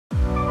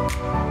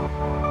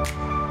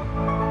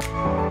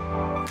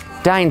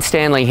Dane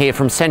Stanley here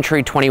from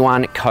Century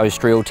 21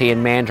 Coast Realty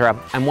in Mandurah,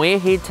 and we're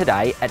here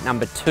today at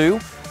number 2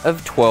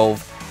 of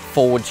 12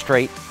 Forward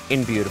Street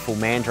in beautiful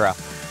Mandurah.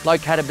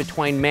 Located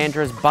between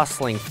Mandurah's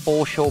bustling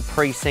foreshore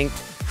precinct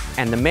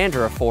and the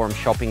Mandurah Forum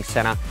Shopping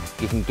Centre,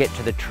 you can get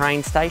to the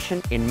train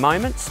station in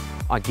moments.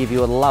 I give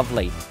you a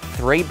lovely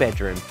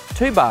 3-bedroom,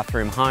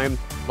 2-bathroom home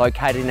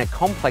located in a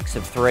complex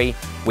of 3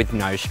 with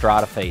no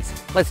strata fees.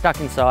 Let's duck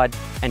inside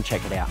and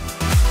check it out.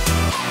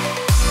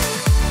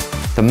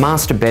 The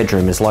master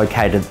bedroom is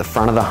located at the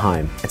front of the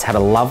home. It's had a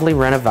lovely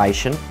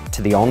renovation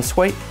to the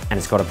ensuite and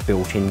it's got a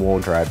built-in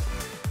wardrobe.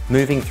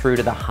 Moving through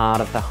to the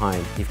heart of the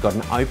home, you've got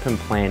an open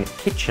plan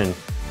kitchen,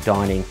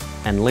 dining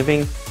and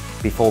living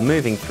before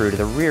moving through to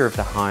the rear of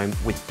the home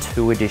with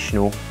 2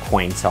 additional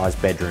queen-size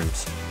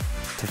bedrooms.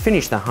 To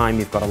finish the home,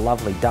 you've got a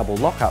lovely double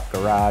lock-up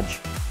garage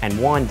and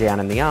wind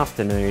down in the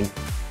afternoon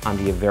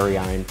under your very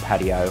own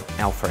patio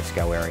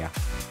alfresco area.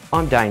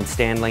 I'm Dane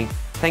Stanley.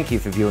 Thank you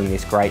for viewing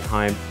this great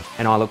home,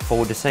 and I look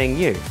forward to seeing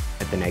you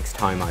at the next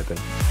home open.